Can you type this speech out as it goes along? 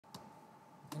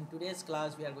In today's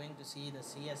class, we are going to see the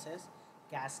CSS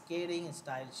Cascading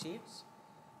Style Sheets.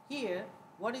 Here,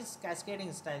 what is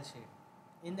Cascading Style Sheet?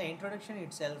 In the introduction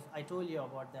itself, I told you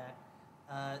about that.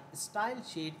 Style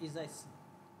sheet is a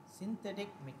synthetic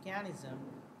mechanism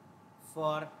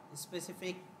for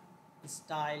specific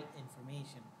style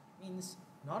information. Means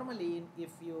normally,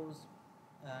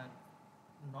 uh,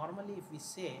 if we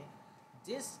say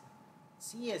this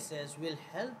CSS will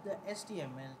help the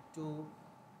HTML to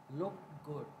look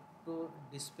good, to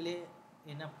display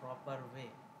in a proper way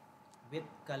with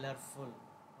colorful.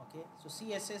 Okay, so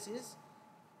CSS is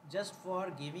just for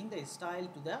giving the style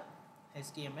to the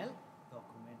HTML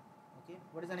document. Okay,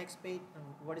 what is the next page?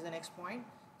 What is the next point?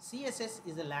 CSS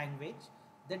is a language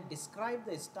that describe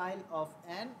the style of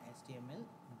an HTML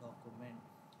document.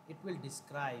 It will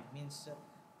describe, means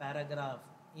paragraph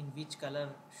in which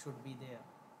color should be there,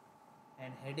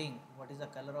 and heading, what is the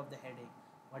color of the heading,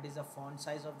 what is the font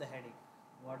size of the heading,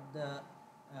 what the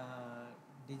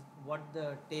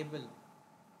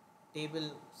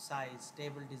table size,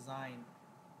 table design.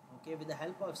 Okay, with the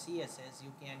help of CSS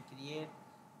you can create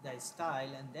the style,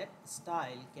 and that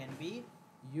style can be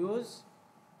used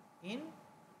in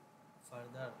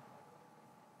further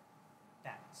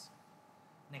tags.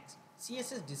 Next,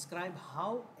 CSS describe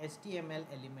how HTML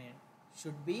element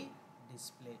should be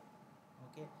displayed.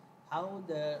 Okay, how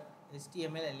the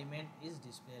HTML element is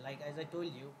displayed, like as I told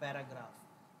you, paragraph,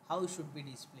 how should be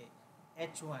displayed,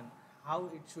 H1, how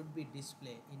it should be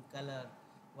displayed in color,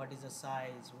 what is the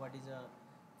size, what is a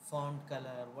font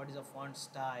color, what is a font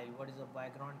style, what is a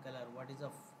background color, what is a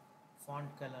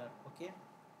font color. Okay,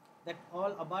 that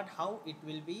all about how it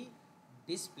will be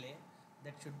displayed.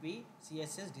 That should be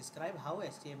CSS describe how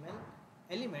HTML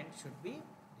element should be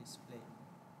displayed.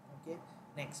 Okay,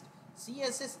 next,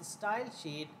 CSS style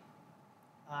sheet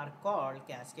are called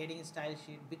cascading style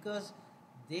sheet because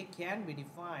they can be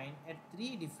defined at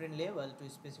 3 different levels to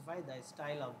specify the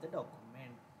style of the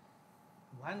document.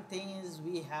 One thing is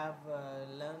we have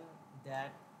learned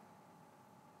that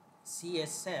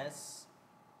CSS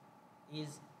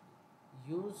is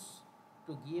used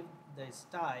to give the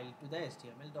style to the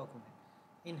HTML document.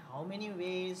 In how many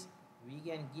ways we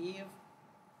can give?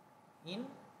 In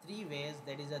 3 ways,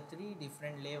 that is a 3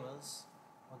 different levels.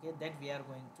 Okay, that we are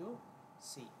going to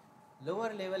see.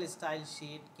 Lower level style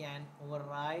sheet can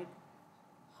override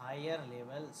higher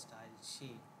level style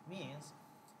sheet. Means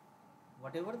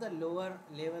whatever the lower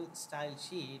level style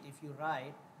sheet, if you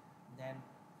write, then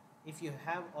if you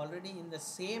have already in the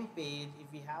same page,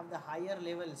 if you have the higher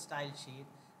level style sheet,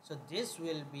 so this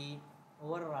will be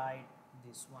override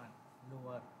this one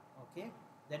lower. Okay,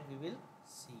 that we will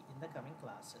see in the coming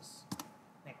classes.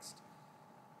 Next,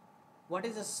 what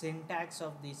is the syntax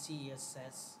of the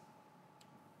CSS?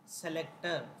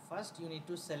 Selector, first you need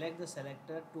to select the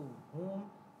selector to whom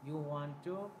you want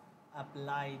to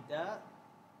apply the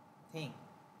thing.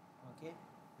 Okay,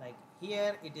 like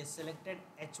here it is selected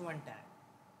H1 tag.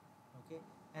 Okay,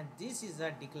 and this is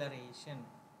a declaration.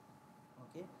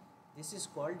 Okay, this is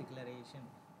called declaration.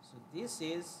 So this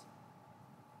is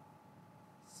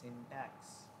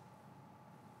syntax.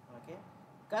 Okay,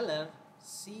 color,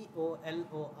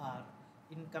 COLOR.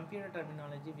 In computer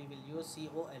terminology we will use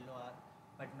COLOR,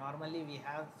 but normally we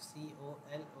have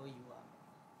COLOUR.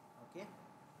 Okay,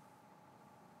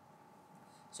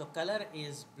 so color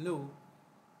is blue.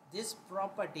 This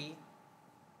property,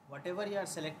 whatever you are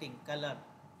selecting color,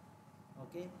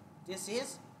 okay, this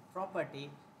is property,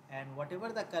 and whatever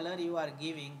the color you are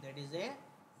giving, that is a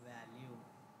value.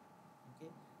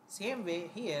 Okay, same way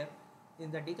here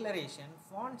in the declaration,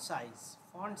 font size,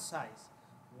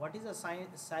 what is the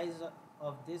size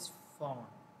of this font?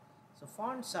 So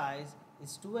font size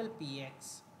is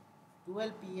 12px.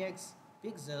 12px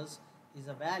pixels is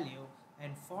a value,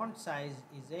 and font size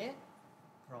is a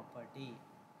property.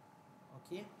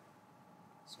 Okay,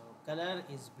 so color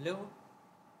is blue,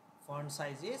 font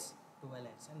size is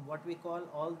 12x, and what we call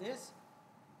all this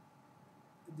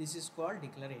is called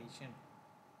declaration.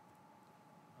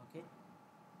 Okay,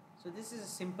 so this is a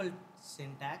simple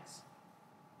syntax.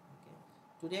 Okay,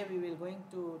 today we will going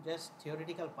to just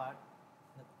theoretical part.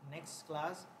 The next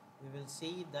class we will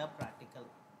see the practical.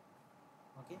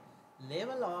 Okay,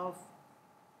 level of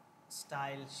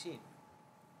style sheet.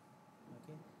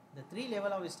 Okay, the 3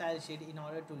 level of style sheet in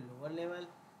order to lower level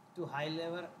to high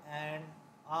level and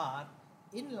are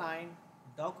inline,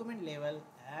 document level,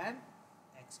 and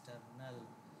external.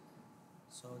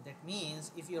 So that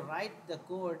means if you write the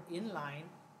code inline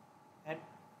at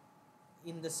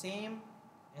in the same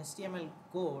HTML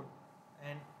code,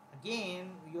 and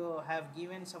again you have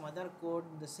given some other code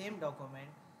in the same document,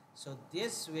 so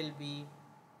this will be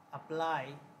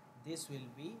apply this will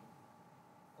be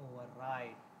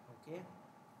override. Okay,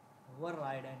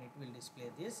 override, and it will display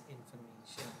this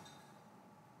information.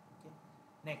 Okay,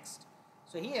 next.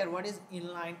 So here, what is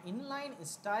inline? Inline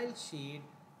style sheet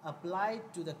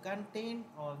applied to the content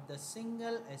of the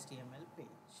single HTML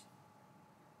page.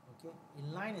 Okay,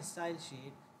 inline style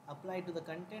sheet applied to the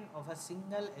content of a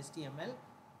single HTML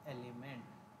element.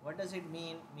 What does it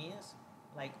mean? Means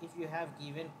like if you have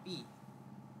given P,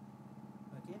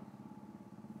 okay,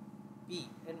 P,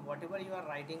 and whatever you are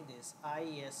writing this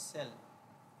ISL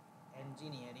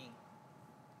engineering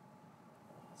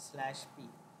 /P.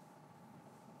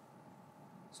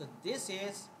 So this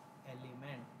is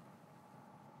element.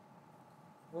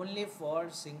 Only for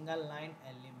single line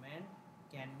element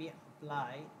can be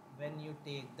applied when you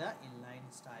take the inline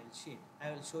style sheet.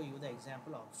 I will show you the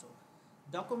example also.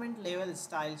 Document level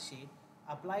style sheet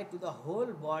applied to the whole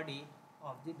body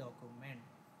of the document.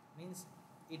 Means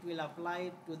it will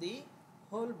apply to the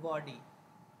whole body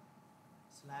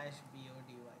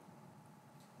 /body.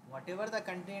 Whatever the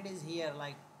content is here,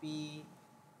 like P,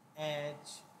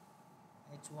 H,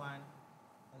 H1,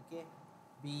 okay,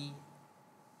 B,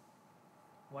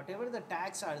 whatever the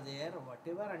tags are there,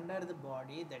 whatever under the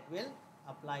body, that will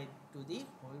apply to the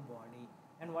whole body.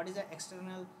 And what is the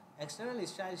external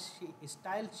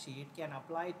style sheet can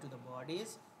apply to the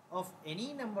bodies of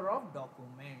any number of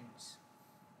documents.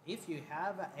 If you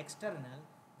have an external,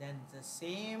 then the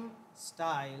same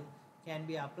style can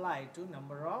be applied to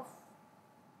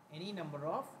any number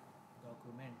of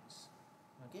documents.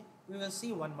 Okay, we will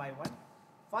see one by one.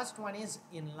 First one is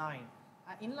inline.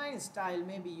 An inline style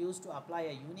may be used to apply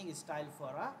a unique style for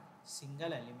a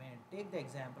single element. Take the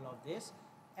example of this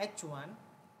H1,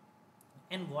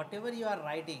 and whatever you are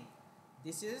writing,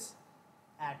 this is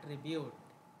attribute.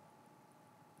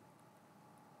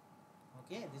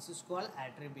 Okay, this is called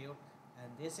attribute,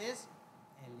 and this is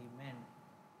element.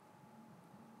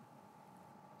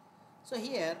 So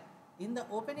here in the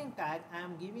opening tag, I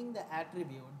am giving the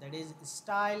attribute, that is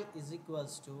style is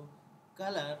equals to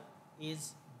color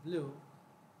is blue,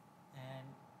 and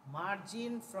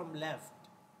margin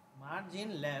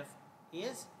left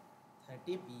is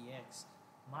 30px.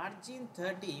 Margin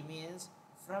 30 means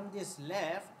from this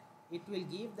left it will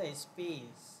give the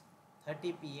space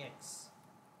 30px.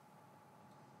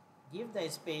 Give the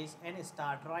space and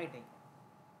start writing.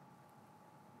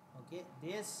 Okay,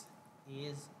 this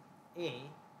is a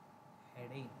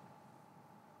heading.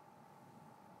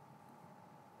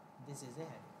 This is a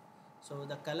heading. So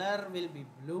the color will be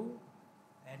blue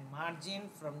and margin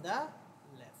from the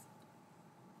left.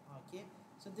 Okay,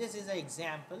 so this is an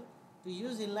example. To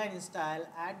use inline style,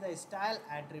 add the style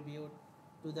attribute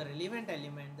to the relevant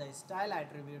element. The style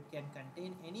attribute can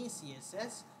contain any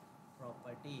CSS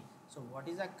property. So what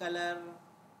is a color?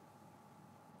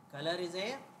 Color is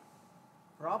a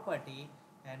property,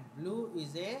 and blue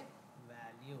is a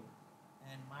value,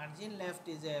 and margin left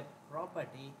is a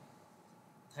property,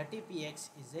 30px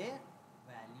is a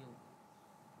value.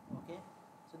 Okay,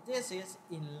 so this is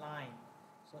inline.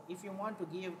 So if you want to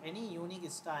give any unique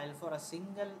style for a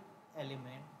single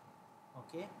element,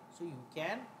 okay, so you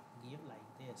can give like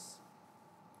this.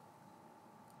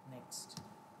 Next,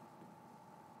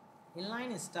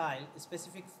 inline style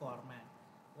specific format,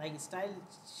 like style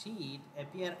sheet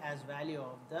appear as value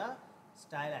of the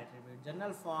style attribute.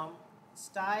 General form: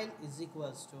 style is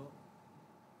equals to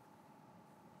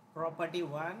property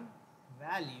 1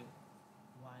 value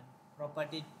 1,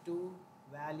 property 2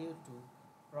 value 2,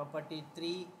 property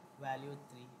 3 value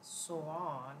 3, so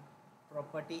on,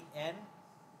 property n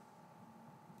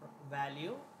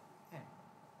value n.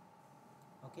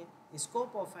 Okay, the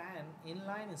scope of an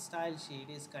inline style sheet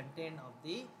is content of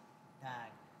the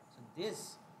tag. So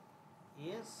this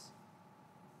is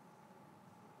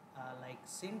like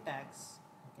syntax.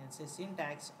 You can say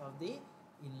syntax of the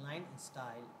inline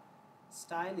style.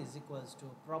 Style is equals to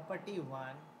property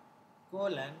 1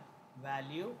 colon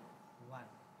value 1.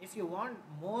 If you want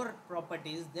more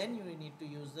properties, then you need to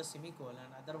use the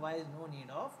semicolon. Otherwise, no need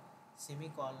of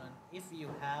semicolon if you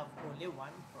have only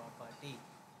one property.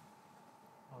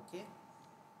 Okay,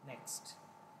 next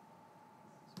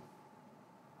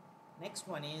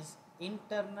one is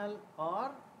internal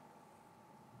or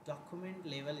document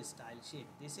level style sheet.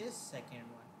 This is second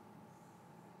one.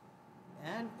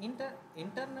 And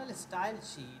internal style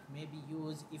sheet may be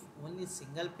used if only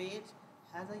single page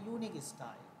has a unique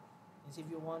style. Means if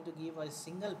you want to give a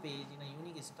single page in a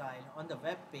unique style on the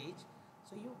web page,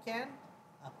 so you can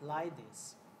apply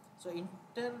this. So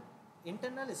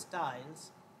internal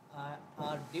styles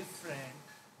are different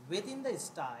within the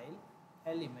style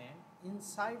element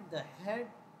inside the head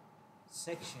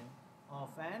section of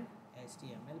an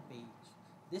HTML page.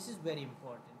 This is very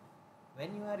important.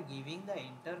 When you are giving the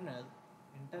internal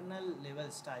level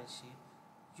style sheet,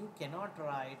 you cannot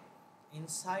write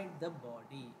inside the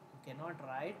body. You cannot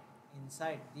write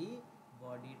inside the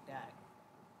body tag.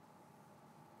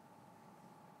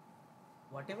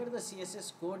 Whatever the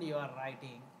CSS code you are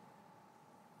writing,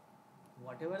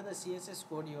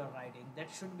 that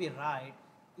should be right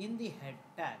in the head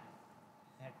tag.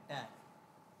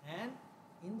 And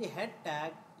in the head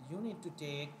tag you need to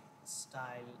take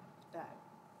style tag.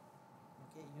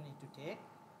 Okay, you need to take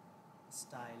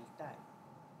style tag.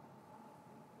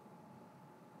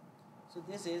 So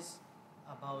this is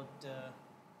about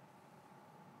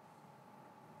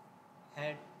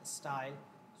head style.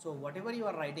 So whatever you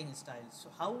are writing style, so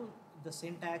how the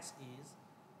syntax is,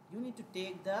 you need to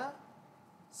take the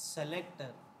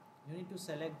selector, you need to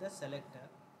select the selector,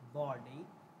 body,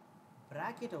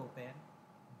 bracket open,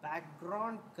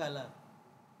 background color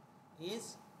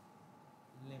is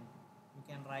limb. You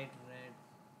can write red,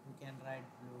 you can write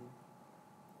blue,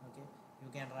 okay,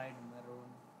 you can write maroon.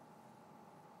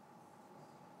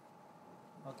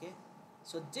 Okay,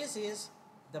 so this is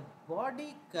the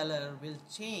body color will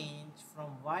change from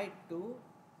white to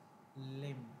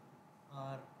limb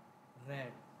or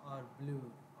red or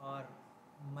blue or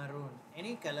maroon,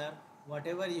 any color,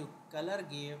 whatever you color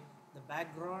give, the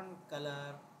background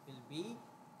color will be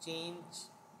changed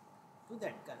to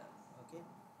that color. Okay,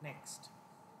 next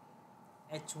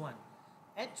h1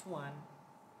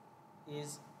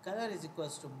 is color is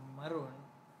equals to maroon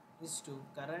is to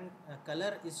current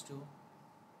color is to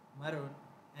maroon,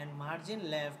 and margin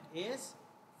left is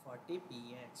 40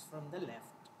 px from the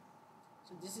left.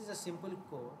 So this is a simple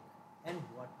code, and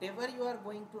whatever you are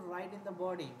going to write in the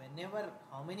body, whenever,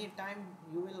 how many times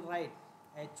you will write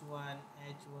h1,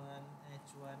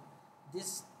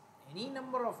 this any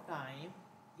number of time,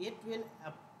 it will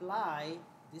apply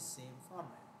the same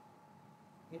format.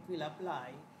 It will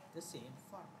apply the same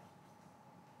format.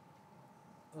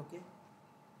 Okay,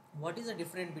 what is the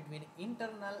difference between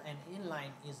internal and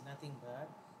inline is nothing but,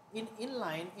 in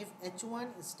inline, if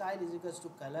h1 style is equals to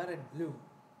color and blue,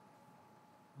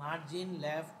 margin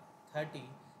left 30,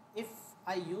 if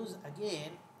I use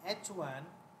again h1,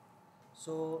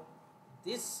 so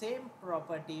this same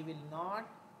property will not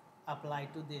apply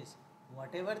to this.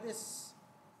 Whatever this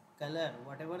color,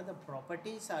 whatever the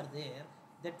properties are there,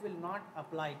 that will not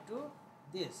apply to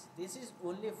this. This is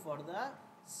only for the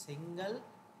single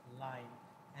line.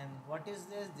 And what is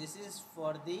this? This is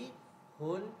for the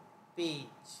whole page.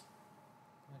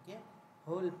 Okay,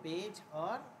 whole page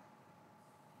or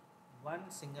one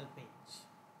single page.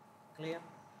 Clear?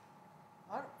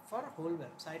 Or for whole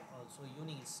website also,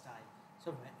 unique style.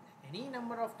 So when any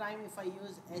number of time if I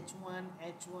use h1,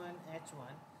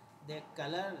 the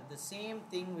color, the same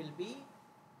thing will be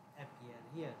appear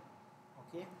here.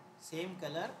 Okay, same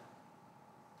color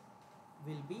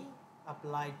will be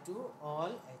applied to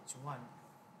all h1.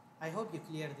 I hope you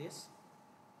clear this.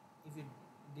 If you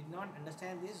did not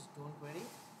understand this, don't worry.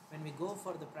 When we go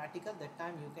for the practical, that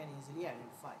time you can easily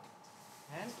identify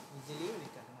and easily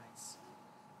recognize.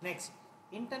 Next,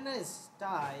 internal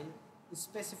style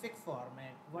specific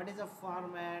format. What is a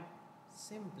format?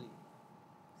 Simply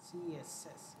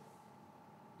CSS.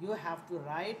 You have to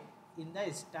write in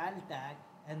the style tag,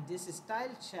 and this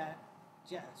style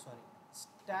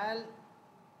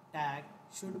tag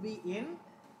should be in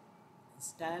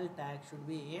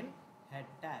head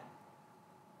tag.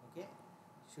 Okay,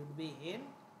 should be in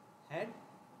head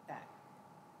tag.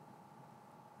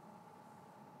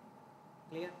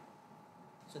 Clear?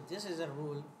 So this is a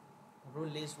rule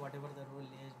list, whatever the rule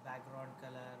is, background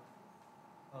color,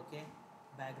 okay,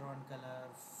 background color,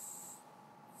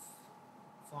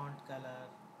 font color,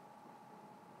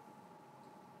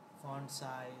 font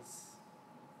size,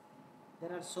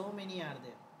 there are so many are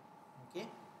there. Okay,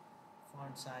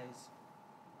 font size,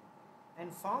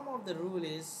 and form of the rule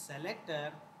is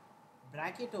selector,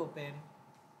 bracket open.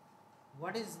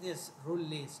 What is this rule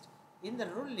list? In the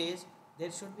rule list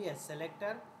there should be a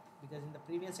selector, because in the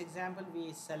previous example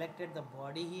we selected the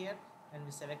body here and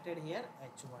we selected here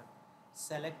h1,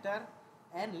 selector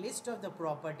and list of the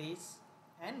properties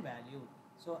and value.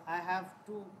 So I have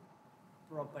two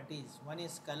properties, one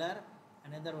is color,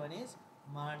 another one is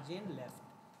margin left.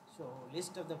 So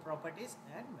list of the properties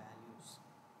and values.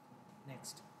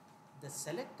 Next, the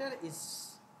selector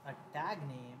is a tag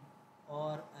name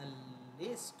or a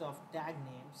list of tag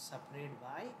names separated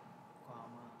by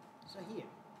comma. So here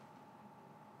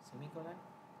semicolon,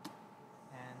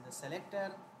 and the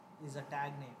selector is a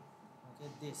tag name, okay,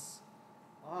 this,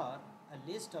 or a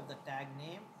list of the tag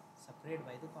name separated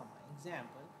by the comma.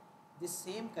 Example, this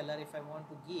same color if I want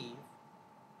to give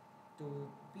to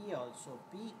P also,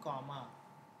 P comma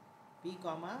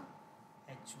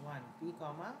H1, P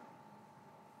comma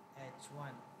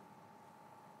H1.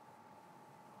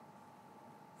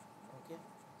 Okay,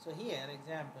 so here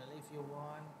example, if you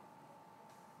want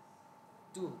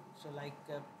to, so like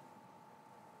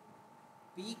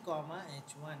P comma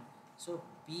H1, so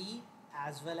P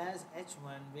as well as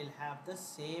H1 will have the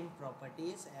same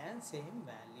properties and same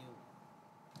value.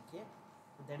 Okay,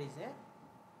 so that is a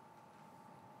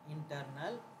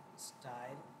internal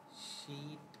style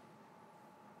sheet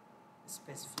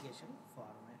specification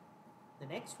format. The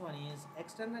next one is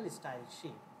external style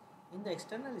sheet. In the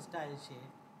external style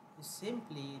sheet,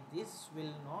 simply this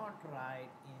will not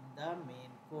write in the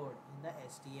main code, in the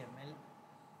HTML.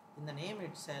 In the name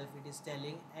itself it is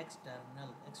telling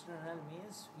external. External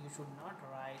means you should not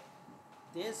write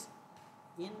this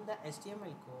in the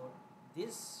HTML code.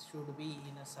 This should be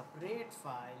in a separate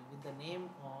file with the name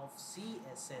of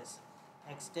CSS.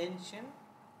 Extension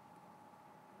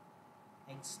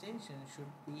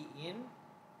should be in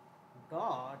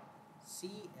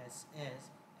 .css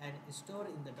and store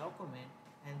in the document,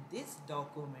 and this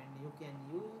document you can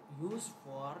use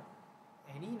for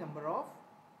any number of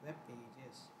web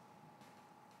pages.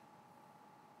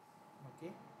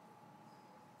 Okay,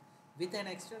 with an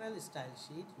external style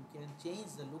sheet you can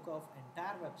change the look of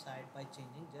entire website by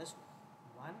changing just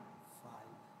one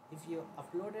file. If you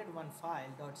uploaded one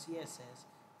file .css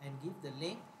and give the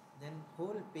link, then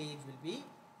whole page will be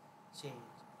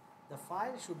changed. The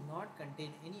file should not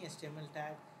contain any HTML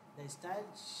tag. The style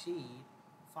sheet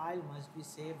file must be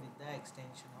saved with the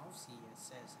extension of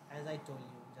CSS, as I told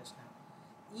you just now.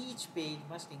 Each page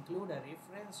must include a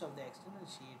reference of the external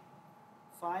sheet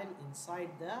file inside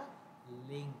the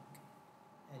link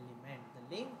element. The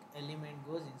link element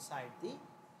goes inside the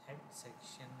head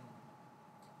section.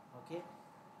 Okay,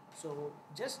 so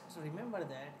just remember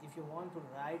that if you want to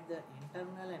write the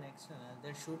internal and external,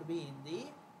 that should be in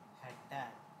the head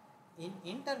tag. In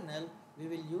internal we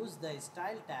will use the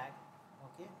style tag.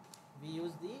 Okay, we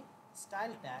use the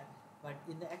style tag, but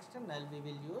in the external we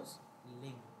will use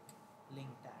link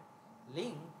tag.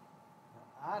 Link,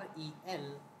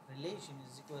 REL, relation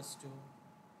is equals to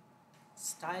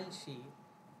style sheet.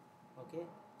 Okay,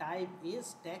 type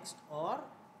is text or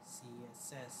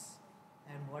CSS,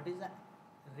 and what is the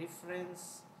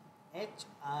reference? href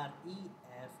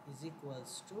is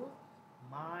equals to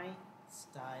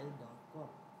mystyle.com,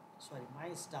 sorry,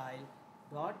 mystyle.css.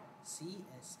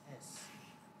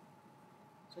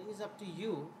 So it's up to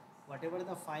you, whatever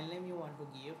the file name you want to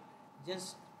give,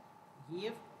 just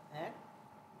give a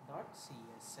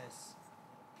 .css.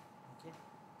 Okay,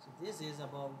 so this is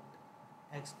about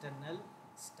external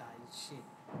style sheet.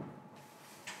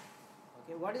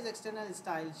 Okay, what is external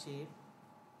style sheet?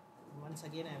 Once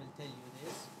again I will tell you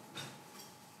this.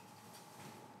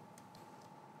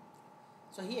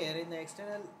 So here in the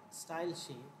external style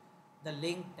sheet, the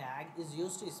link tag is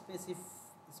used to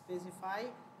specify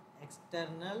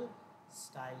external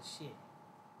style sheet.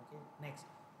 Okay, next,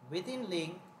 within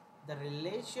link, the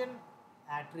relation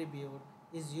attribute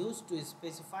is used to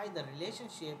specify the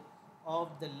relationship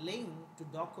of the link to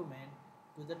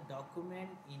the document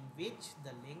in which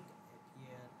the link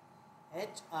appears.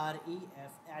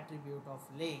 href attribute of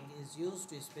link is used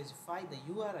to specify the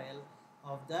URL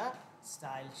of the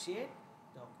style sheet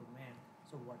document.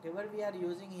 So whatever we are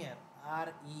using here,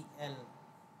 REL,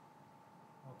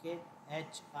 okay,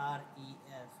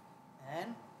 href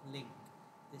and link,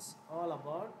 this is all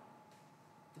about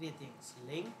three things: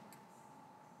 link,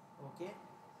 okay,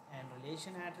 and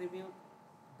relation attribute,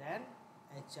 then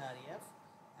href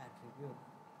attribute.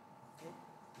 Okay,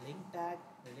 link tag,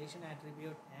 relation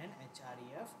attribute and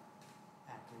href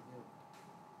attribute.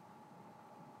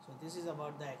 So this is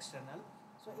about the external.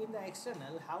 So in the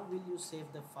external, how will you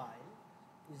save the file?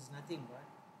 Is nothing but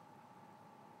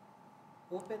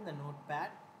open the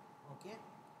notepad. Okay,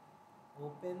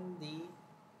 open the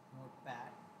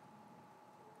notepad,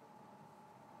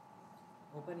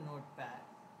 open notepad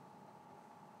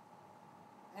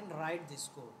and write this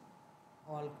code,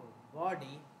 all code.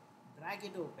 Body, drag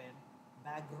it open,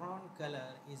 background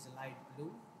color is light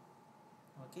blue.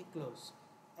 Okay, close.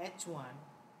 H1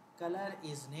 color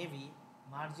is navy,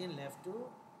 margin left to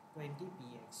 20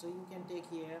 px. So you can take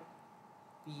here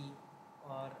P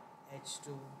or H2,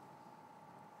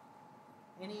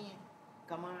 any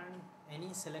command,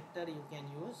 any selector you can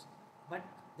use, but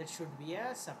that should be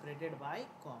separated by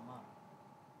comma.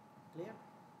 Clear?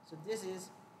 So this is,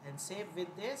 and save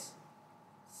with this,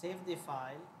 save the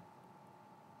file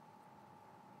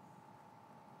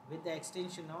with the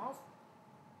extension of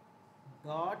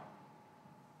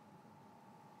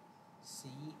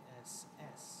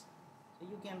CSS. So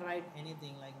you can write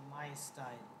anything like my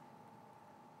style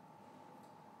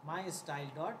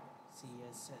dot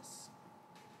CSS.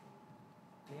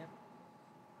 Clear?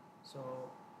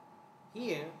 So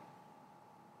here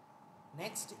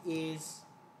next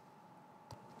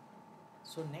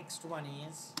one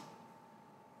is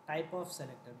type of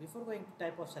selector. Before going to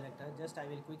type of selector, just I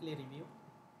will quickly review.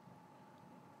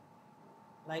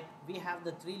 Like we have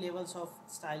the 3 levels of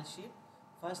style sheet.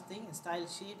 First thing, style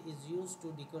sheet is used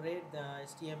to decorate the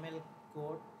HTML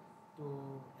code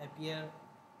to appear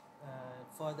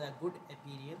for the good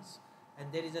appearance.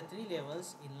 And there is a 3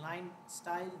 levels: inline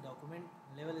style, document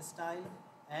level style,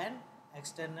 and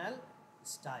external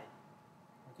style.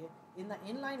 Okay, in the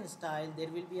inline style there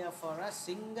will be for a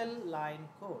single line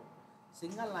code.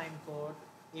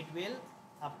 It will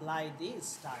apply the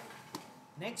style.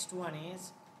 Next one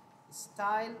is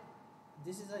style.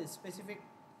 This is a specific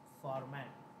format,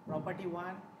 property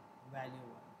 1, value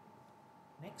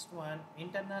 1. Next one,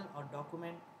 internal or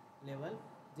document level.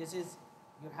 This is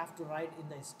you have to write in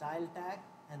the style tag,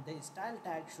 and the style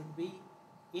tag should be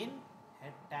in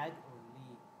head tag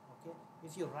only. Okay,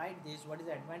 if you write this, what is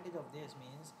the advantage of this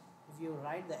means, if you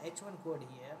write the h1 code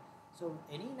here, so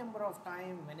any number of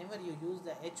time whenever you use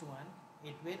the h1,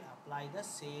 it will apply the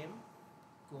same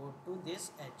code to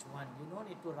this h1. You don't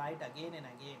need to write again and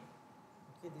again.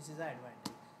 Okay, this is the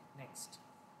advantage. Next,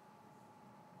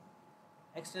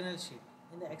 external sheet.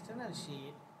 In the external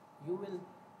sheet you will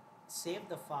save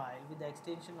the file with the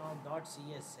extension of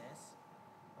 .css,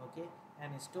 okay,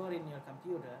 and store in your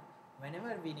computer.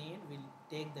 Whenever we need, we'll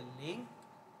take the link.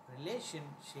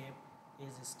 Relationship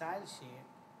is style sheet,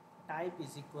 type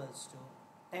is equals to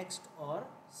text or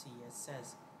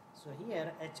css. So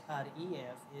here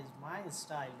href is my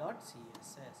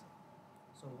style.css.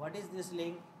 so what is this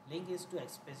link? Link is to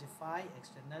specify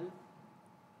external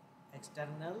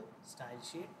style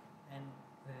sheet, and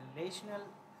relational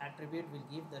attribute will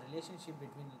give the relationship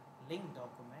between link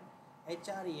document.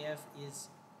 href is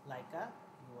like a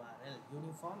URL,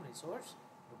 uniform resource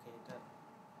locator.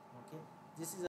 Okay, this is